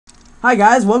Hi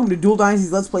guys, welcome to Dual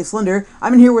Dynasty's Let's Play Slender.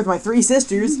 I'm in here with my three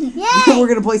sisters. Yay! We're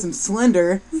gonna play some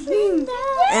Slender. Slender.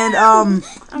 And I'm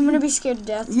gonna be scared to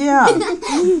death. Yeah.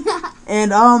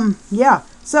 And yeah.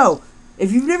 So,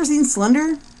 if you've never seen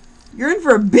Slender, you're in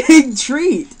for a big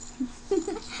treat.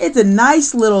 It's a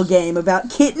nice little game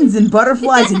about kittens and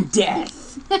butterflies and death.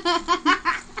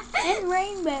 And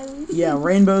rainbows. Yeah,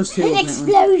 rainbows too. And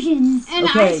explosions. And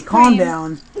okay, ice calm cream.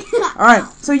 down. All right.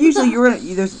 So usually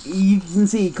you can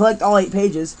see collect all 8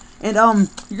 pages, and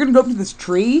you're gonna go up to this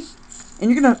tree,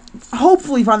 and you're gonna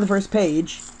hopefully find the first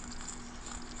page,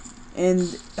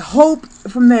 and hope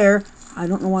from there. I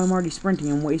don't know why I'm already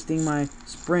sprinting. I'm wasting my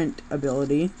sprint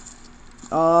ability.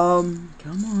 Come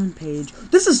on, Paige.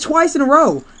 This is twice in a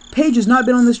row. Paige has not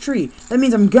been on this tree. That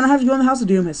means I'm gonna have to go in the House of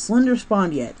Doom. Has Slender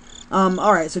spawned yet?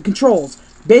 Alright, so controls.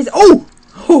 Oh!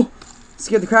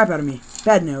 Scared the crap out of me.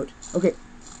 Bad note. Okay.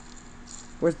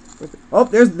 Where's oh,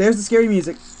 there's the scary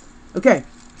music. Okay,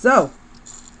 so.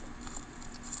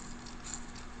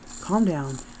 Calm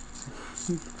down.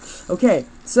 Okay,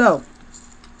 so.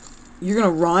 You're gonna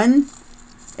run.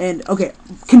 And, okay,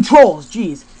 controls,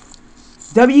 jeez.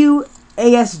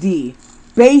 WASD.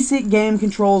 Basic game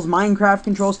controls, Minecraft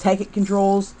controls, Tekkit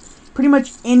controls. Pretty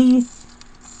much any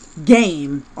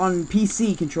game on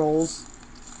PC controls.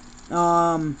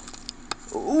 Ooh,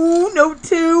 note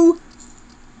 2.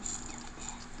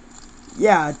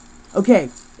 Yeah, okay.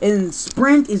 And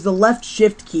sprint is the left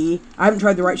shift key. I haven't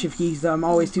tried the right shift key because I'm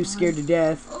always too scared to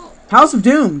death. House of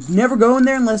Doom. Never go in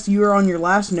there unless you are on your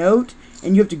last note,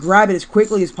 and you have to grab it as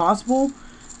quickly as possible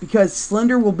because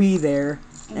Slender will be there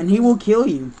and he will kill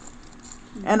you.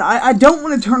 And I don't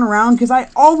want to turn around because I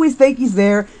always think he's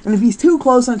there, and if he's too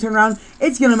close and I turn around,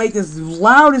 it's going to make this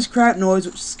loudest crap noise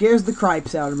which scares the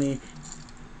cripes out of me.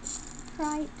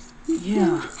 Cripes?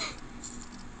 Yeah. Oh,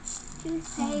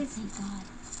 thank God.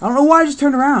 I don't know why I just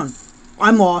turned around.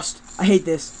 I'm lost. I hate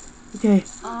this. Okay.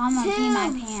 Oh, I'm going to pee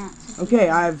my pants. Okay,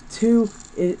 I have 2.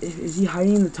 Is he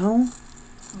hiding in the tunnel?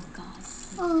 Oh, God.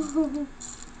 Oh.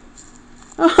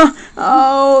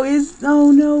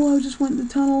 Oh no, I just went in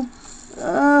the tunnel.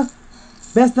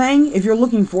 Best thing, if you're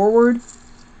looking forward,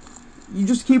 you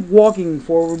just keep walking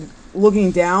forward,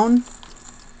 looking down,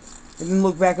 and then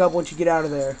look back up once you get out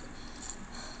of there.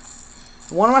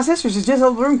 One of my sisters is just out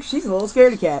of the room because she's a little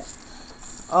scaredy cat.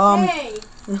 Hey!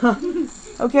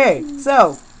 Okay,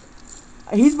 so,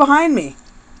 he's behind me.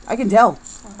 I can tell.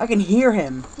 I can hear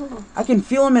him. I can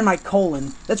feel him in my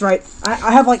colon. That's right.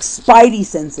 I have like spidey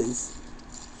senses.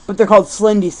 But they're called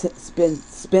Slendy senses?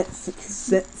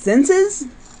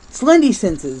 Slendy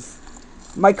senses.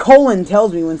 My colon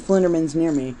tells me when Slenderman's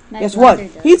near me. Guess what?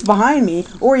 He's behind me,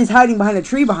 or he's hiding behind a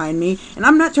tree behind me, and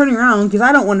I'm not turning around because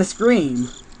I don't want to scream.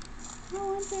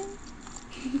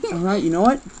 Alright, you know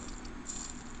what?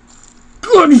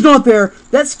 Good, he's not there!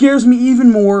 That scares me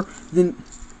even more than...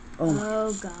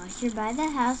 Oh gosh, you're by the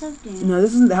House of Doom. No,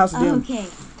 this isn't the House of Doom. Okay.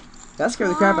 That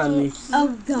scared the crap out of me.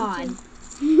 Oh God.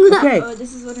 Okay. Oh,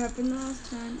 this is what happened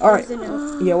last time. Alright.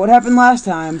 Yeah, what happened last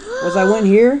time was I went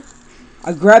here,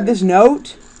 I grabbed this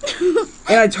note,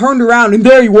 and I turned around, and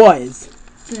there he was.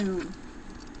 Boom.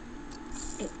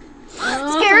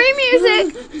 Scary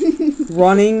music.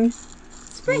 Running.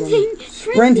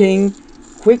 Sprinting.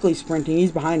 Quickly sprinting.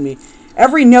 He's behind me.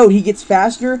 Every note he gets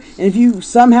faster, and if you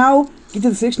somehow get to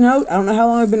the 6th note, I don't know how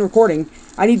long I've been recording,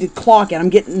 I need to clock it.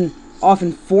 I'm getting off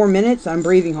in 4 minutes. I'm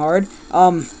breathing hard.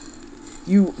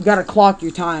 You gotta clock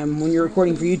your time when you're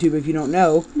recording for YouTube if you don't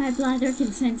know. My bladder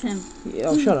can sense him. Yeah,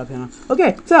 oh, shut up, Hannah.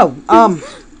 Okay, so, oh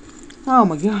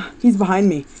my God, he's behind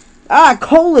me. Ah,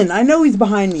 colon, I know he's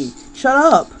behind me. Shut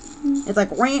up. It's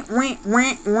like, rant, rant,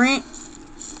 rant, rant.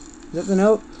 Is that the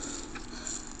note?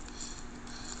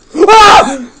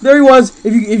 Ah! There he was.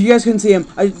 If you guys couldn't see him,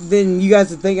 then you guys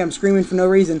would think I'm screaming for no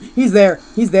reason. He's there.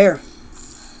 He's there.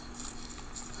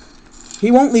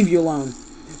 He won't leave you alone.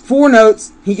 4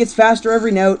 notes. He gets faster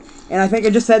every note. And I think I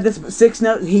just said this, but 6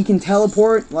 notes, he can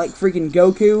teleport like freaking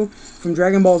Goku from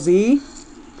Dragon Ball Z.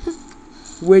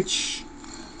 Which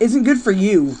isn't good for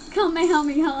you.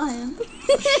 Kamehameha.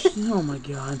 Oh my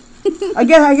God. I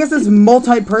guess this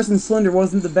multi-person Slender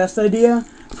wasn't the best idea.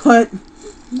 But,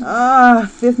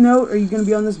 5th note, are you going to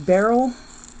be on this barrel?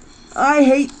 I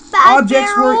hate Bad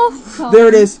objects barrel. where... There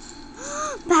it is.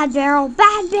 Bad barrel.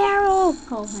 Bad barrel.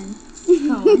 Colon.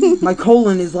 My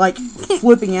colon is like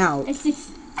flipping out. It's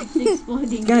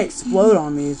exploding. It's gonna explode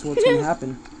on me is what's gonna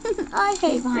happen. I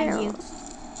hate behind you.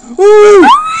 Ooh!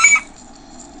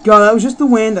 God, that was just the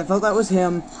wind. I thought that was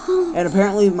him. And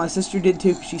apparently my sister did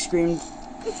too because she screamed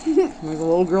like the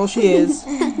little girl she is.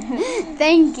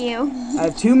 Thank you. I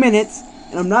have 2 minutes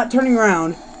and I'm not turning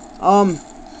around.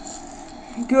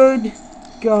 Good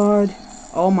God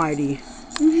Almighty.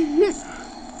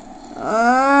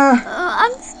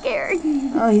 I'm scared.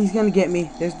 Oh, he's gonna get me.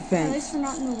 There's the At fence. least we're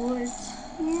not in the woods.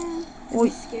 Yeah. Well,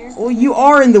 Scared. well, you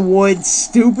are in the woods,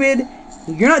 stupid.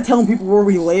 You're not telling people where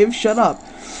we live. Shut up.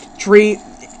 Tree.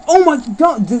 Oh my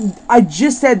God. I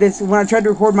just said this when I tried to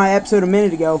record my episode a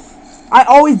minute ago. I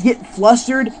always get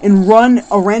flustered and run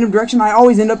a random direction. I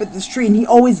always end up at this tree, and he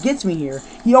always gets me here.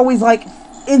 He always, like,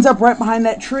 ends up right behind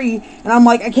that tree, and I'm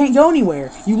like, I can't go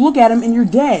anywhere. You look at him, and you're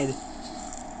dead.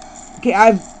 Okay,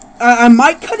 I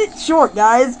might cut it short,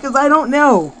 guys, because I don't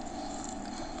know.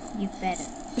 You better.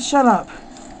 Shut up.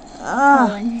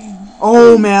 Colin.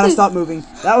 Oh, man, I stopped moving.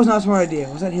 That was not a smart idea.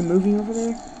 Was that him moving over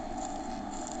there?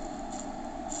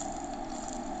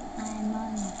 I'm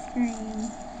on the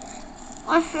screen.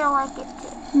 I feel like it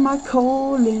too. My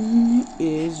colon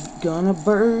is gonna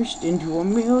burst into a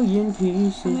million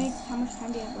pieces. How much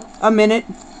time do you have left? A minute.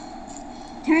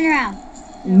 Turn around.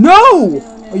 No!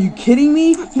 Are you kidding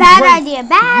me? He's Bad right- idea.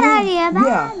 Bad Yeah, idea.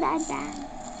 Bad, yeah.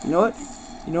 bad. You know what?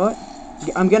 You know what?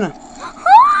 I'm gonna.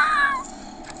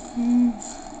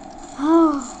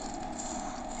 Oh.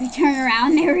 We turn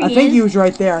around. There he I is. think he was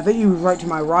right there. I think he was right to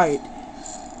my right.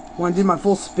 When I did my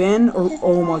full spin, or To the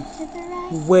oh my, right, to the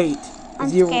right. wait. I'm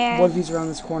Is he? scared. What if he's around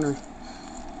this corner?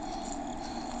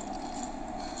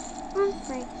 I'm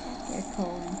freaked out. Your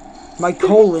colon. My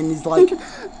colon is like,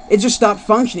 it just stopped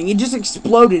functioning. It just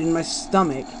exploded in my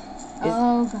stomach.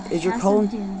 Oh gosh. is your House colon-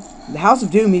 of Doom. The House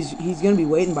of Doom. He's gonna be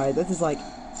waiting by it. That's his like,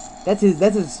 that's his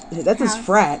House.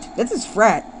 frat. That's his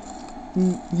frat.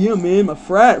 Yeah, man, my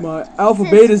frat, my Alpha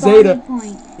It's Beta his Zeta. body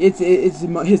point. It's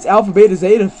his Alpha Beta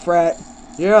Zeta frat.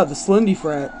 Yeah, the Slendy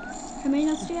frat. How many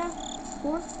nuts do you have?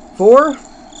 4? 4,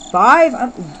 5.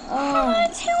 Oh.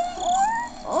 2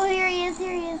 more. Oh, here he is.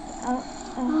 Here he is.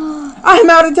 Oh. I'm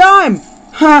out of time.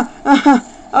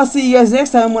 Ha! I'll see you guys next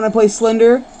time when I play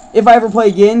Slender. If I ever play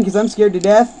again, because I'm scared to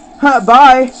death.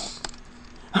 Bye.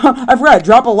 I forgot.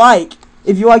 Drop a like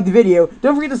if you liked the video.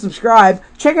 Don't forget to subscribe.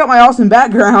 Check out my awesome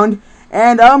background.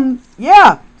 And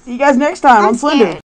yeah. See you guys next time on Slender. Scared.